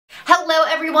Hello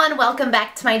everyone, welcome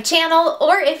back to my channel,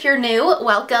 or if you're new,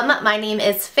 welcome. My name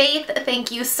is Faith.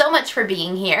 Thank you so much for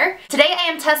being here. Today I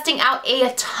am testing out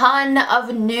a ton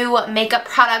of new makeup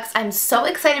products. I'm so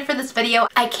excited for this video.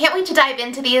 I can't wait to dive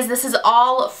into these. This is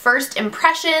all first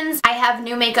impressions. I have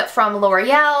new makeup from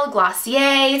L'Oreal,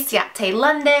 Glossier, Ciate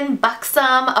London,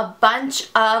 Buxom. A bunch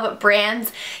of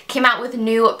brands came out with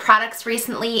new products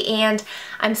recently and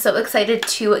I'm so excited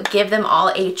to give them all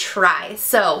a try.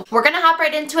 So we're gonna hop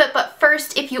right into it, but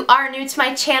first, if you are new to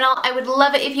my channel, I would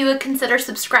love it if you would consider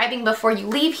subscribing before you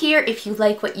leave here if you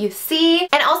like what you see.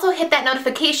 And also hit that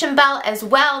notification bell as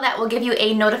well. That will give you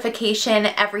a notification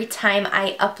every time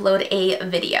I upload a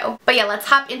video. But yeah, let's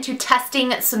hop into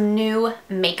testing some new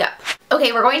makeup.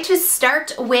 Okay, we're going to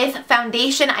start with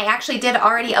foundation. I actually did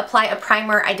already apply a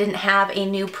primer. I didn't have a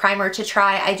new primer to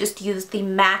try. I just used the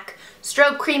MAC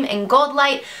Strobe Cream in Gold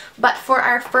Light. But for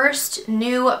our first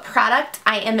new product,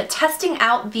 I am testing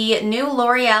out the new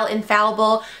L'Oreal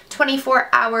Infallible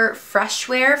 24-Hour Fresh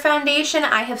Wear Foundation.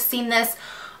 I have seen this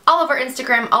all over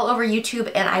Instagram, all over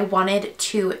YouTube, and I wanted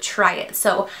to try it.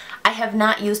 So I have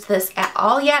not used this at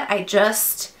all yet. I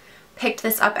just picked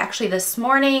this up actually this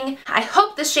morning. I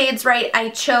hope the shade's right. I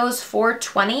chose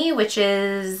 420, which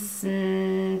is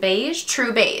beige,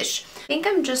 true beige. I think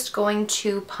I'm just going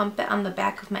to pump it on the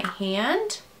back of my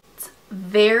hand. It's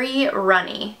very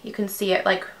runny. You can see it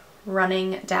like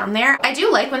running down there. I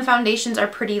do like when foundations are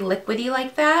pretty liquidy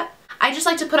like that. I just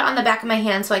like to put it on the back of my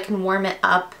hand so I can warm it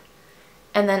up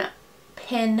and then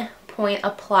pinpoint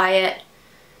apply it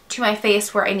to my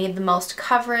face where I need the most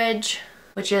coverage,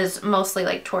 which is mostly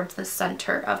like towards the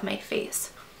center of my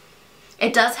face.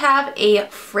 It does have a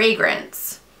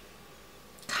fragrance,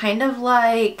 kind of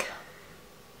like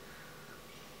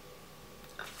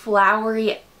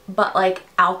flowery, but like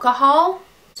alcohol.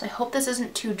 So I hope this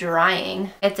isn't too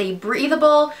drying. It's a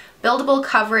breathable, buildable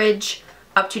coverage,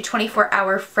 up to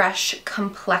 24-hour fresh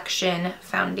complexion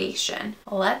foundation.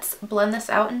 Let's blend this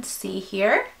out and see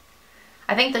here.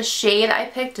 I think the shade I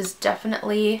picked is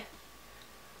definitely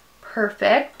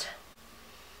perfect.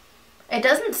 It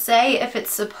doesn't say if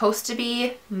it's supposed to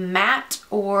be matte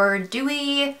or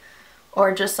dewy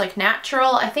or just like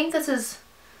natural. I think this is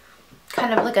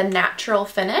kind of like a natural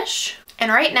finish.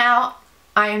 And right now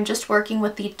I am just working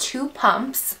with the 2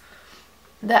 pumps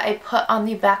that I put on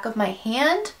the back of my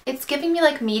hand. It's giving me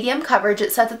like medium coverage.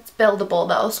 It says it's buildable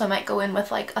though, so I might go in with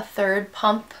like a 3rd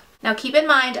pump. Now keep in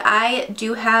mind I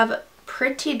do have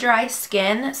pretty dry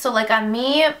skin, so like on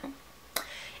me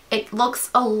it looks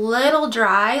a little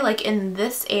dry like in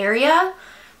this area,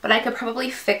 but I could probably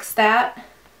fix that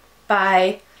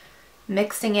by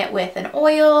mixing it with an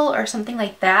oil or something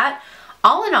like that.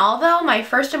 All in all though, my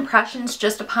first impressions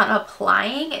just upon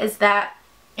applying is that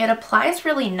it applies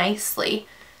really nicely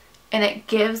and it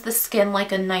gives the skin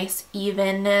like a nice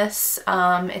evenness.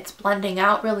 It's blending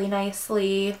out really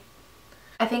nicely.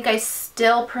 I think I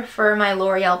still prefer my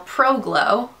L'Oreal Pro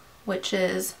Glow, which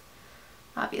is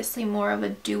obviously more of a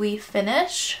dewy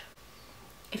finish.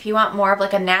 If you want more of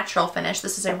like a natural finish,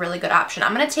 this is a really good option.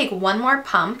 I'm going to take one more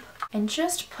pump and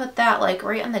just put that like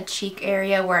right on the cheek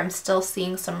area where I'm still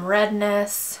seeing some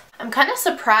redness. I'm kind of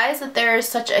surprised that there is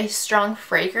such a strong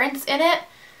fragrance in it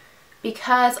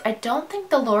because I don't think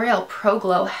the L'Oreal Pro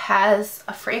Glow has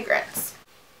a fragrance.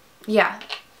 Yeah,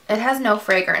 it has no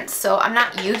fragrance, so I'm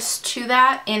not used to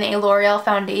that in a L'Oreal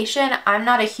foundation. I'm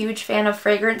not a huge fan of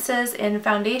fragrances in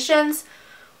foundations,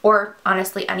 or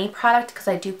honestly any product, because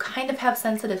I do kind of have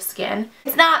sensitive skin.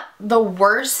 It's not the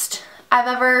worst I've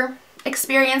ever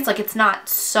experienced. Like, it's not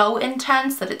so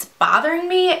intense that it's bothering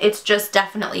me. It's just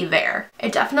definitely there.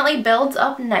 It definitely builds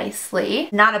up nicely.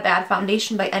 Not a bad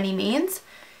foundation by any means.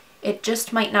 It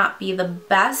just might not be the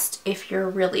best if you're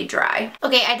really dry.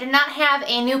 Okay, I did not have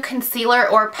a new concealer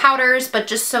or powders, but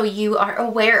just so you are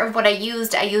aware of what I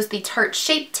used the Tarte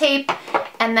Shape Tape,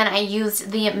 and then I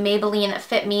used the Maybelline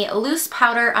Fit Me Loose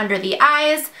Powder under the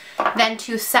eyes. Then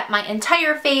to set my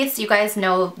entire face, you guys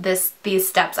know these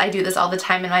steps. I do this all the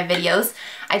time in my videos.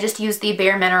 I just used the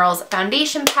Bare Minerals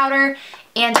Foundation Powder,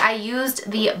 and I used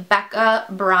the Becca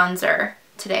Bronzer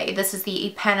today. This is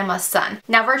the Panama Sun.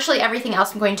 Now virtually everything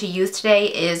else I'm going to use today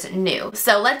is new.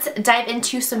 So let's dive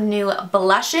into some new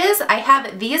blushes. I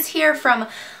have these here from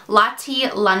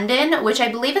Lottie London, which I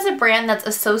believe is a brand that's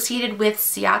associated with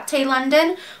Ciate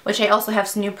London, which I also have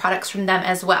some new products from them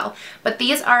as well. But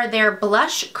these are their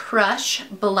Blush Crush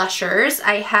blushers.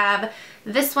 I have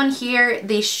this one here,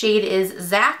 the shade is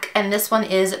Zac, and this one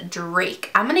is Drake.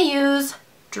 I'm gonna use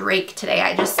Drake today.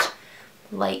 I just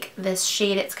like this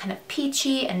shade. It's kind of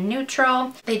peachy and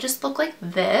neutral. They just look like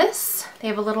this. They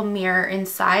have a little mirror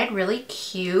inside, really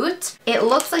cute. It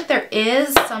looks like there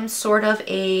is some sort of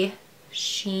a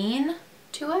sheen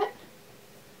to it.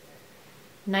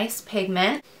 Nice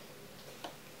pigment.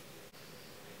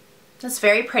 It's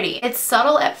very pretty. It's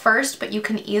subtle at first, but you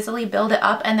can easily build it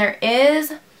up, and there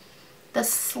is the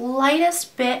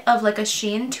slightest bit of like a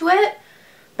sheen to it,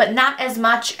 but not as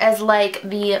much as like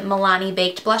the Milani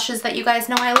Baked blushes that you guys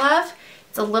know I love.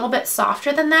 It's a little bit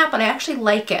softer than that, but I actually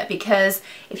like it because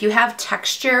if you have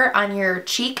texture on your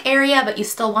cheek area but you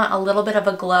still want a little bit of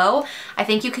a glow, I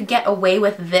think you could get away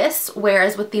with this,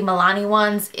 whereas with the Milani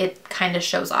ones, it kind of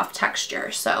shows off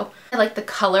texture. So I like the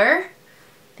color.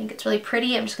 I think it's really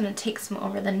pretty. I'm just going to take some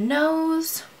over the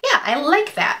nose. Yeah, I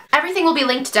like that. Everything will be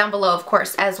linked down below, of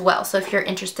course, as well. So if you're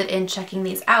interested in checking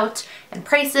these out and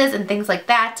prices and things like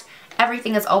that,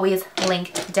 everything is always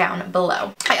linked down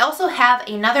below. I also have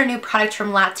another new product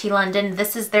from Lottie London.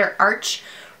 This is their Arch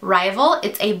Rival.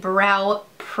 It's a brow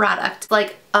product. It's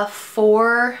like a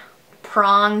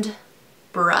 4-pronged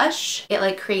brush. It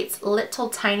like creates little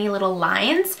tiny little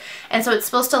lines, and so it's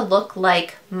supposed to look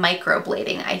like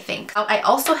microblading, I think. I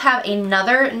also have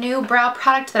another new brow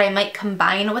product that I might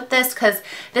combine with this, because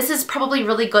this is probably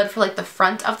really good for like the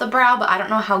front of the brow, but I don't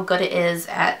know how good it is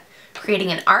at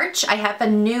creating an arch. I have a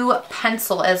new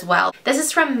pencil as well. This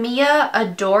is from Mia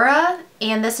Adora,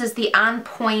 and this is the On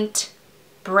Point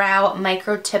Brow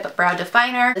Micro Tip Brow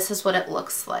Definer. This is what it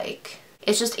looks like.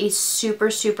 It's just a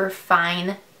super, super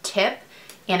fine tip,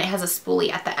 and it has a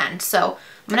spoolie at the end. So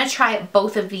I'm going to try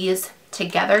both of these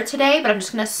together today, but I'm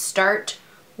just going to start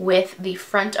with the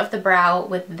front of the brow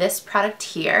with this product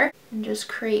here and just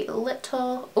create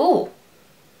little, oh,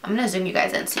 I'm going to zoom you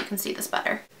guys in so you can see this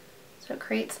better. So it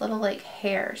creates little like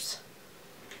hairs.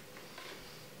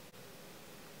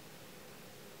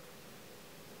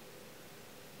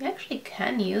 You actually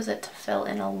can use it to fill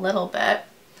in a little bit.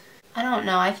 I don't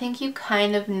know, I think you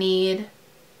kind of need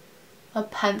a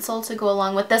pencil to go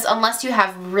along with this, unless you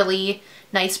have really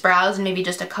nice brows and maybe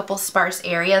just a couple sparse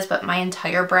areas, but my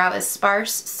entire brow is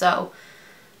sparse, so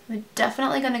I'm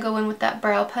definitely going to go in with that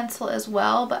brow pencil as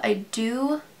well, but I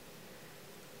do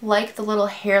like the little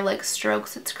hair-like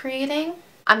strokes it's creating.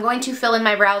 I'm going to fill in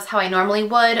my brows how I normally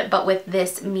would, but with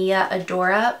this Mia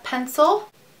Adora pencil.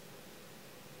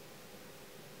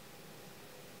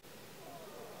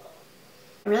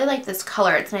 I really like this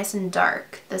color. It's nice and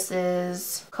dark. This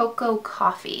is Cocoa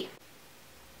Coffee.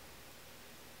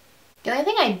 The only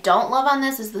thing I don't love on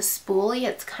this is the spoolie.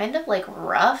 It's kind of like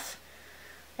rough.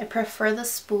 I prefer the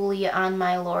spoolie on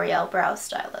my L'Oreal Brow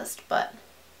Stylist, but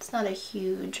it's not a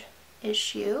huge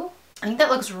issue. I think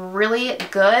that looks really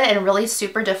good and really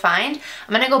super defined.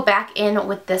 I'm going to go back in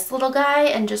with this little guy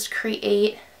and just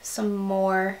create some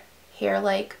more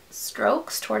hair-like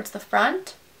strokes towards the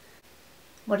front.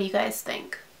 What do you guys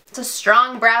think? It's a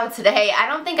strong brow today. I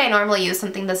don't think I normally use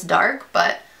something this dark,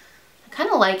 but I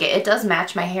kind of like it. It does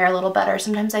match my hair a little better.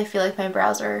 Sometimes I feel like my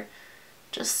brows are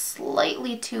just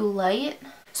slightly too light.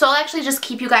 So I'll actually just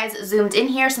keep you guys zoomed in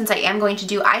here since I am going to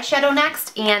do eyeshadow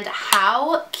next. And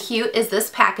how cute is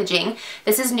this packaging?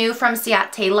 This is new from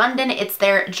Ciate London. It's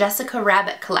their Jessica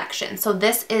Rabbit collection. So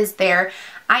this is their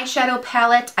eyeshadow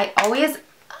palette. I always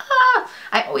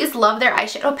love their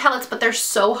eyeshadow palettes, but they're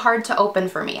so hard to open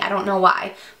for me. I don't know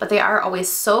why, but they are always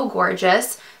so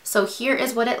gorgeous. So here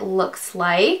is what it looks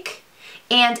like.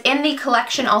 And in the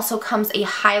collection also comes a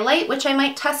highlight, which I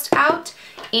might test out,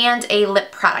 and a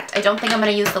lip product. I don't think I'm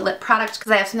going to use the lip product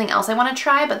because I have something else I want to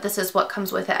try, but this is what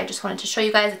comes with it. I just wanted to show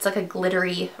you guys. It's like a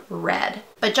glittery red.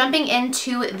 But jumping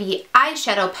into the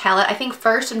eyeshadow palette, I think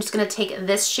first I'm just going to take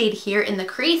this shade here in the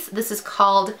crease. This is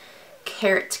called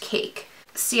Carrot Cake.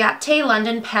 Ciate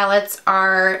London palettes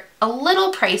are a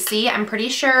little pricey. I'm pretty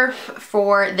sure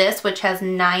for this, which has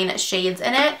 9 shades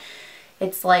in it,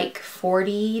 it's like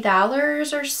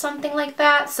 $40 or something like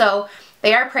that. So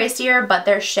they are pricier, but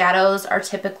their shadows are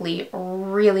typically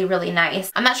really, really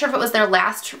nice. I'm not sure if it was their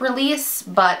last release,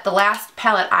 but the last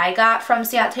palette I got from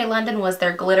Ciate London was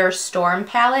their Glitter Storm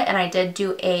palette, and I did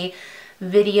do a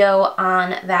video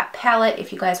on that palette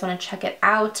if you guys want to check it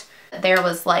out. There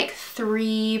was like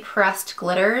 3 pressed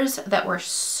glitters that were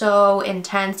so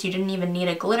intense you didn't even need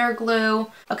a glitter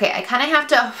glue. Okay, I kind of have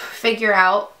to figure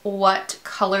out what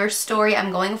color story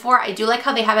I'm going for. I do like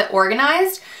how they have it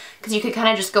organized, because you could kind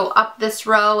of just go up this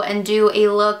row and do a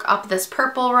look, up this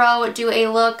purple row, do a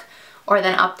look, or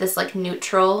then up this like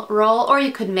neutral row, or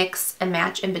you could mix and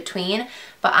match in between.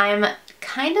 But I'm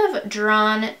kind of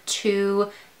drawn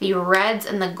to the reds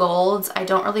and the golds. I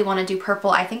don't really want to do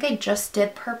purple. I think I just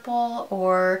did purple,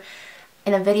 or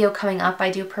in a video coming up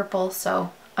I do purple,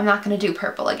 so I'm not going to do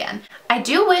purple again. I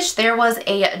do wish there was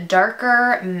a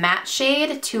darker matte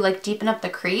shade to like deepen up the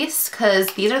crease,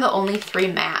 because these are the only 3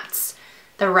 mattes.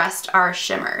 The rest are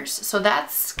shimmers. So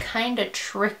that's kind of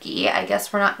tricky. I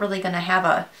guess we're not really going to have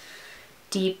a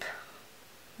deep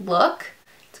look.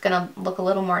 It's going to look a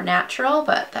little more natural,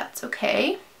 but that's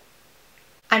okay.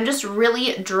 I'm just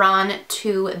really drawn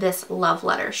to this Love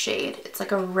Letter shade. It's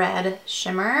like a red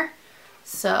shimmer.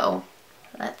 So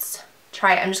let's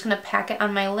try it. I'm just going to pack it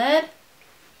on my lid.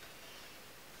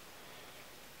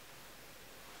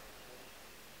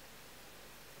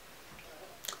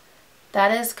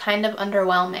 That is kind of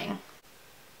underwhelming.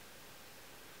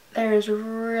 There's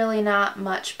really not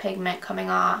much pigment coming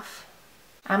off.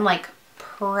 I'm like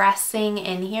pressing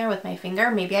in here with my finger.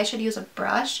 Maybe I should use a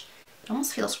brush. It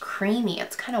almost feels creamy.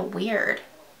 It's kind of weird.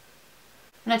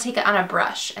 I'm going to take it on a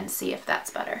brush and see if that's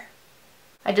better.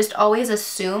 I just always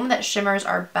assume that shimmers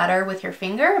are better with your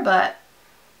finger, but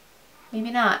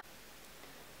maybe not.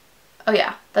 Oh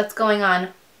yeah, that's going on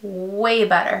way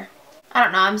better. I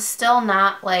don't know, I'm still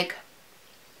not like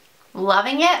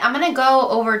loving it. I'm gonna go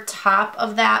over top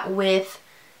of that with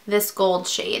this gold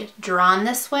shade drawn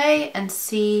this way and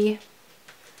see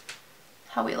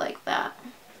how we like that.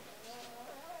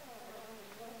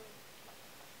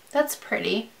 That's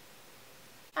pretty.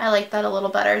 I like that a little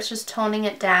better. It's just toning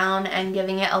it down and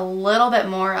giving it a little bit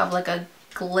more of like a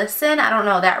glisten. I don't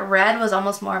know, that red was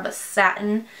almost more of a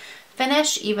satin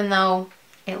finish, even though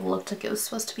it looked like it was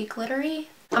supposed to be glittery.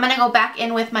 I'm gonna go back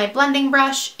in with my blending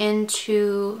brush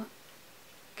into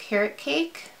Carrot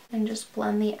Cake and just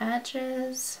blend the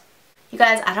edges. You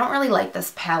guys, I don't really like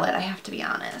this palette, I have to be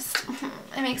honest.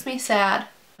 It makes me sad.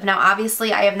 Now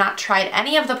obviously I have not tried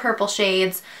any of the purple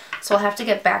shades, so I'll have to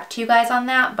get back to you guys on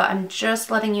that, but I'm just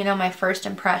letting you know my first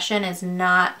impression is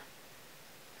not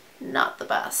the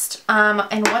best.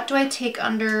 And what do I take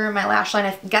under my lash line?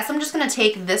 I guess I'm just going to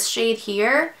take this shade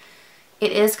here.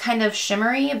 It is kind of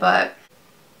shimmery, but...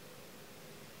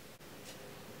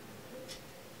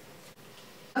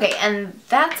 Okay, and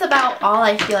that's about all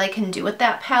I feel I can do with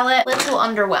that palette. A little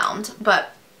underwhelmed,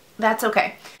 but that's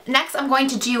okay. Next, I'm going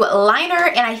to do liner,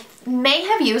 and I may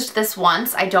have used this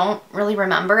once. I don't really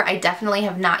remember. I definitely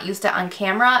have not used it on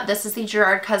camera. This is the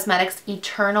Gerard Cosmetics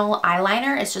Eternal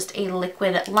Eyeliner. It's just a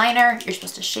liquid liner. You're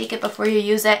supposed to shake it before you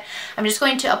use it. I'm just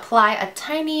going to apply a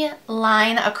tiny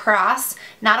line across,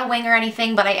 not a wing or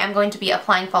anything, but I am going to be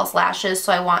applying false lashes,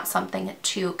 so I want something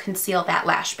to conceal that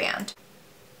lash band.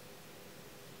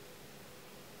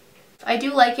 I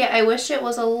do like it. I wish it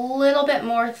was a little bit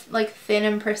more like thin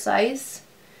and precise.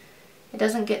 It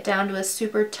doesn't get down to a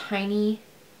super tiny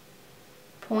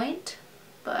point,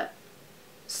 but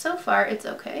so far it's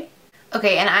okay.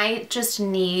 Okay, and I just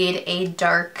need a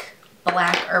dark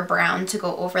black or brown to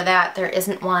go over that. There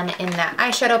isn't one in that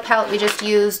eyeshadow palette we just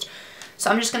used,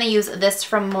 so I'm just going to use this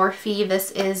from Morphe.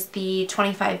 This is the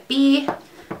 25B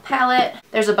palette.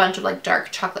 There's a bunch of like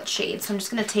dark chocolate shades, so I'm just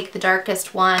going to take the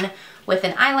darkest one with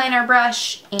an eyeliner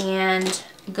brush and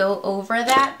go over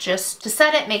that just to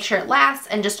set it, make sure it lasts,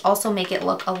 and just also make it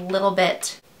look a little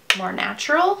bit more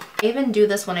natural. I even do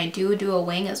this when I do a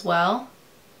wing as well.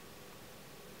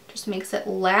 Just makes it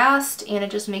last, and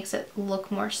it just makes it look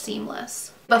more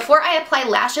seamless. Before I apply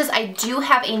lashes, I do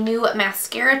have a new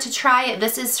mascara to try.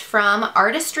 This is from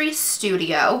Artistry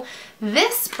Studio.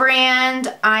 This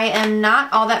brand I am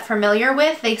not all that familiar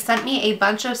with. They sent me a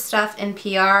bunch of stuff in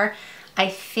PR. I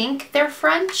think they're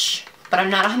French, but I'm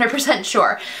not 100%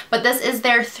 sure. But this is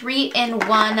their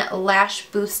 3-in-1 Lash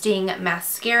Boosting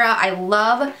Mascara. I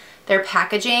love their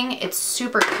packaging. It's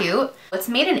super cute. It's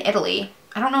made in Italy.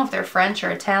 I don't know if they're French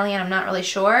or Italian. I'm not really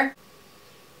sure.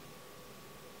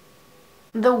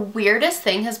 The weirdest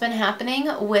thing has been happening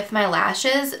with my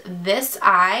lashes. This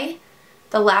eye,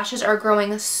 the lashes are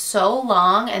growing so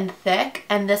long and thick,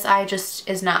 and this eye just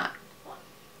is not.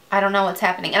 I don't know what's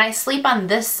happening. And I sleep on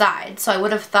this side, so I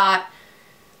would have thought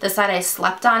the side I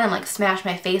slept on and like smashed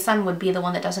my face on would be the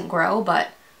one that doesn't grow, but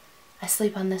I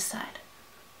sleep on this side.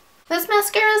 This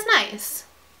mascara is nice.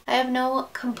 I have no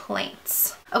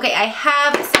complaints. Okay, I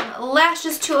have some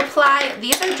lashes to apply.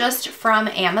 These are just from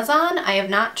Amazon. I have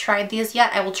not tried these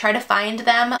yet. I will try to find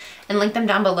them and link them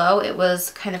down below. It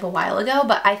was kind of a while ago,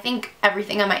 but I think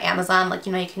everything on my Amazon, like,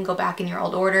 you know, you can go back in your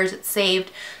old orders, it's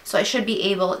saved, so I should be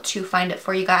able to find it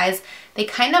for you guys. They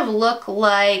kind of look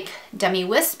like Demi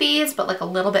Wispies, but like a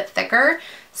little bit thicker.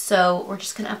 So we're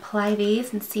just gonna apply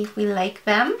these and see if we like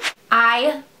them.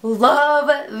 I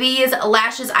love these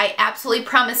lashes. I absolutely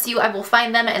promise you I will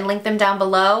find them and link them down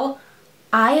below.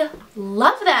 I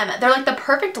love them. They're like the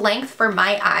perfect length for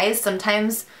my eyes.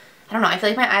 Sometimes I don't know, I feel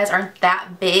like my eyes aren't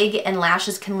that big and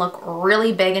lashes can look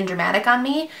really big and dramatic on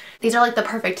me. These are like the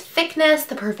perfect thickness,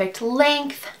 the perfect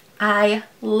length. I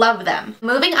love them.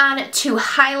 Moving on to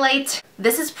highlight.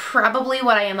 This is probably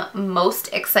what I am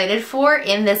most excited for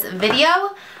in this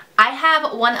video. I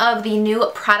have one of the new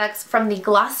products from the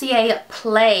Glossier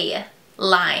Play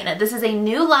line. This is a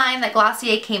new line that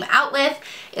Glossier came out with.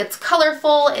 It's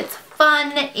colorful, it's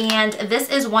fun, and this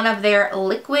is one of their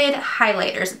liquid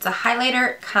highlighters. It's a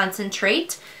highlighter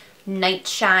concentrate. Night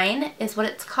Shine is what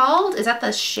it's called. Is that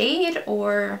the shade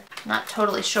or? I'm not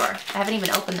totally sure. I haven't even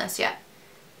opened this yet.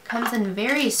 Comes in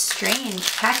very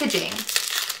strange packaging.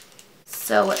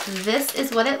 So this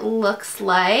is what it looks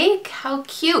like. How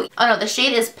cute. Oh no, the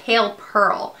shade is Pale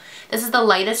Pearl. This is the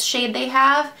lightest shade they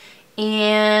have,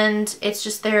 and it's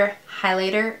just their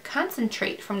highlighter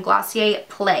concentrate from Glossier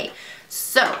Play.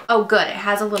 So, oh good, it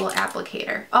has a little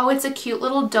applicator. Oh, it's a cute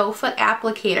little doe foot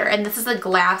applicator, and this is a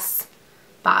glass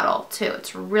bottle too.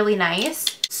 It's really nice.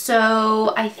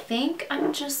 So I think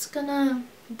I'm just gonna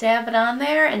dab it on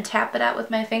there and tap it out with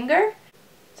my finger.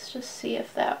 Let's just see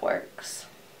if that works.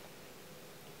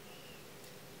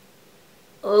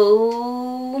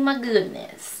 Oh my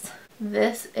goodness.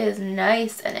 This is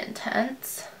nice and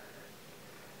intense.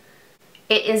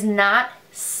 It is not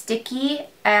sticky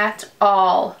at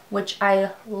all, which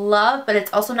I love, but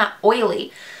it's also not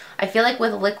oily. I feel like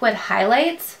with liquid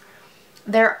highlights,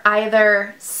 they're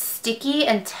either sticky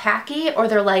and tacky or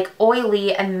they're like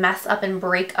oily and mess up and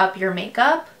break up your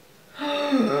makeup.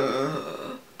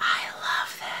 I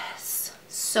love this.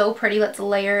 So pretty. Let's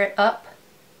layer it up.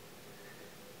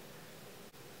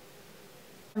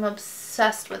 I'm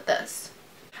obsessed with this.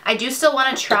 I do still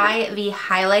want to try the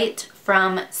highlight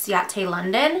from Ciate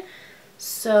London,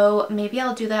 so maybe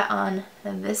I'll do that on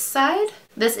this side.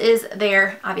 This is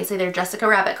their, obviously their Jessica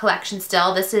Rabbit collection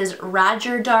still. This is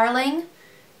Roger Darling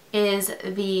is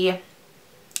the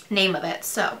name of it.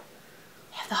 So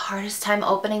I have the hardest time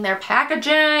opening their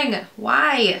packaging.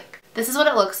 Why? This is what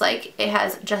it looks like. It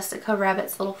has Jessica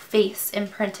Rabbit's little face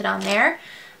imprinted on there.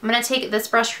 I'm going to take this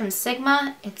brush from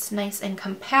Sigma. It's nice and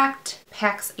compact,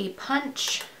 packs a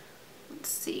punch. Let's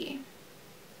see.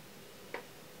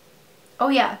 Oh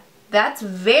yeah, that's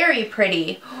very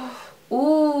pretty.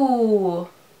 Ooh.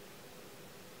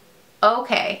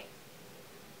 Okay.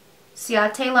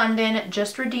 Ciate London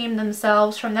just redeemed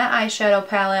themselves from that eyeshadow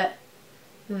palette.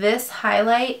 This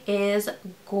highlight is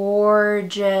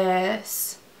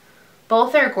gorgeous.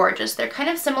 Both are gorgeous. They're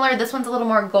kind of similar. This one's a little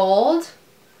more gold.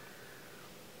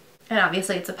 And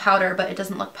obviously it's a powder, but it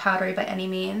doesn't look powdery by any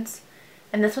means.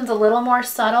 And this one's a little more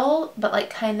subtle, but like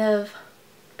kind of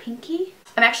pinky.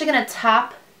 I'm actually going to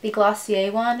top the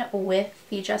Glossier one with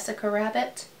the Jessica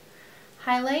Rabbit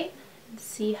highlight and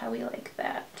see how we like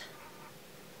that.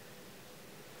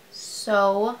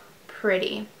 So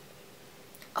pretty.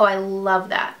 Oh, I love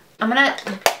that. I'm going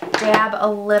to dab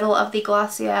a little of the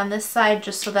Glossier on this side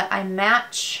just so that I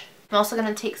match. I'm also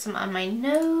going to take some on my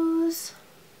nose.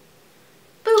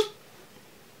 Boop.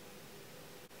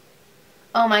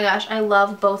 Oh my gosh, I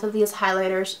love both of these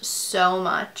highlighters so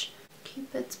much.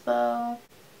 Cupid's bow.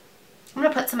 I'm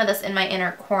going to put some of this in my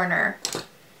inner corner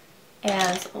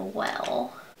as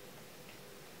well.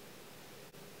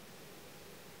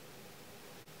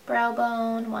 Brow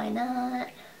bone, why not?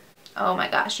 Oh my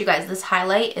gosh, you guys, this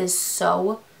highlight is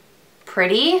so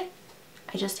pretty.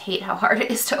 I just hate how hard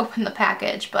it is to open the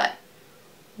package, but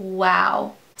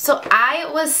wow. So I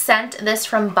was sent this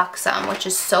from Buxom, which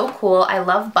is so cool. I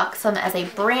love Buxom as a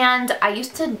brand. I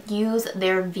used to use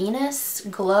their Venus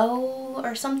Glow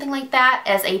or something like that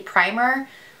as a primer.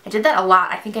 I did that a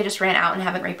lot. I think I just ran out and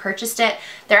haven't repurchased it.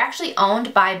 They're actually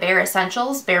owned by Bare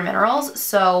Essentials, Bare Minerals,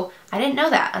 so I didn't know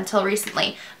that until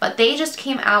recently. But they just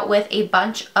came out with a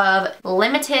bunch of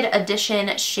limited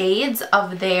edition shades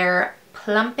of their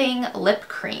plumping lip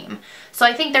cream. So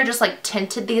I think they're just like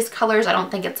tinted these colors. I don't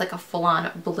think it's like a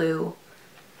full-on blue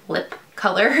lip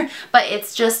color, but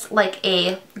it's just like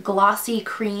a glossy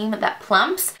cream that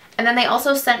plumps. And then they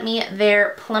also sent me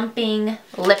their plumping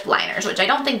lip liners, which I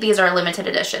don't think these are limited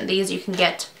edition. These you can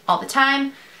get all the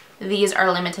time. These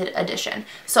are limited edition.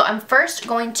 So I'm first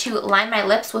going to line my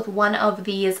lips with one of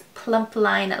these Plump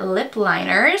Line lip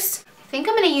liners. I think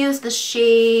I'm going to use the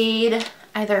shade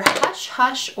either Hush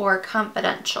Hush or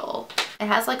Confidential. It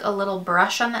has like a little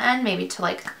brush on the end, maybe to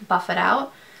like buff it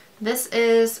out. This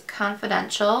is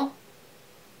Confidential.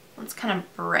 It's kind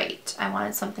of bright. I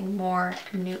wanted something more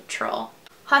neutral.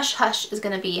 Hush Hush is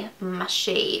going to be my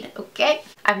shade, okay?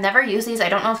 I've never used these. I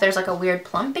don't know if there's like a weird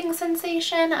plumping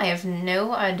sensation. I have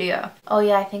no idea. Oh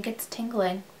yeah, I think it's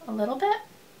tingling a little bit.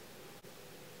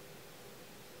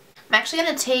 I'm actually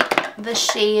going to take the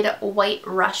shade White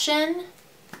Russian.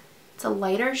 It's a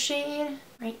lighter shade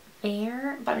right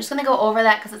there, but I'm just going to go over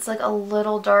that because it's like a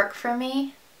little dark for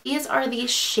me. These are the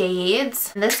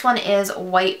shades. This one is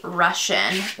White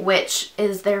Russian, which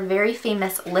is their very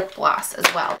famous lip gloss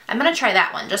as well. I'm going to try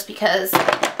that one just because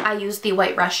I used the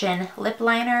White Russian lip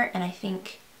liner and I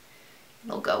think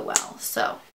it'll go well.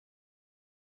 So,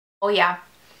 oh yeah,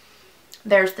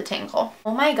 there's the tingle.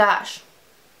 Oh my gosh.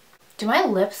 Do my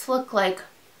lips look like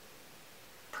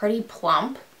pretty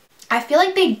plump? I feel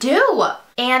like they do.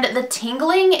 And the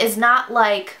tingling is not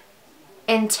like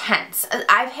intense.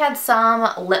 I've had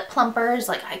some lip plumpers,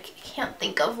 like I can't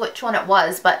think of which one it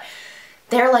was, but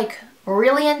they're like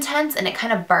really intense and it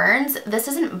kind of burns. This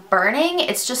isn't burning,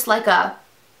 it's just like a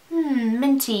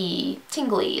minty,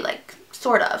 tingly, like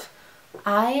sort of.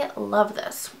 I love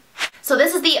this. So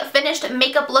this is the finished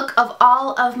makeup look of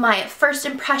all of my first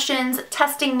impressions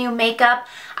testing new makeup.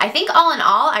 I think all in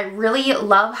all, I really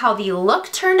love how the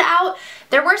look turned out.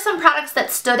 There were some products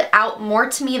that stood out more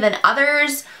to me than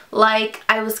others. Like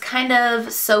I was kind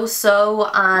of so-so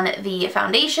on the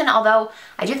foundation, although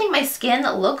I do think my skin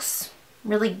looks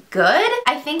really good.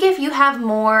 I think if you have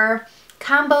more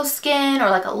combo skin or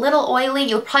like a little oily,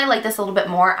 you'll probably like this a little bit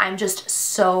more. I'm just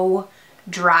so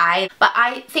dry, but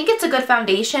I think it's a good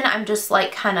foundation. I'm just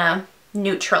like kind of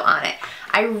neutral on it.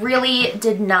 I really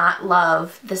did not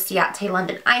love the Ciate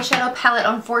London eyeshadow palette,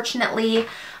 unfortunately,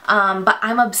 but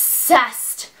I'm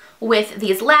obsessed with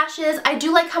these lashes. I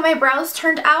do like how my brows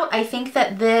turned out. I think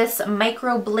that this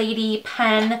microblady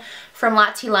pen from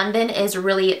Lottie London is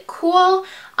really cool.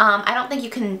 I don't think you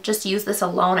can just use this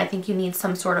alone. I think you need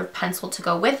some sort of pencil to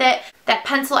go with it. That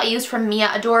pencil I used from Mia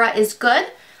Adora is good.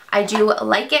 I do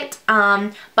like it,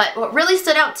 but what really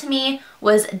stood out to me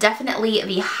was definitely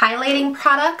the highlighting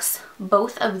products,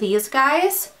 both of these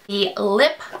guys, the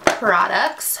lip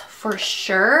products for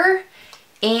sure,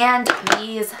 and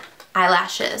these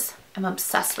eyelashes. I'm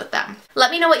obsessed with them.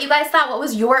 Let me know what you guys thought. What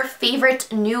was your favorite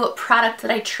new product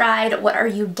that I tried? What are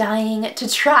you dying to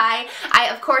try? I,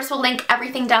 of course, will link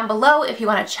everything down below if you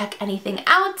want to check anything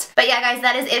out. But yeah, guys,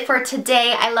 that is it for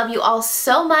today. I love you all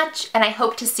so much, and I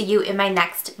hope to see you in my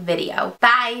next video.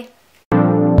 Bye!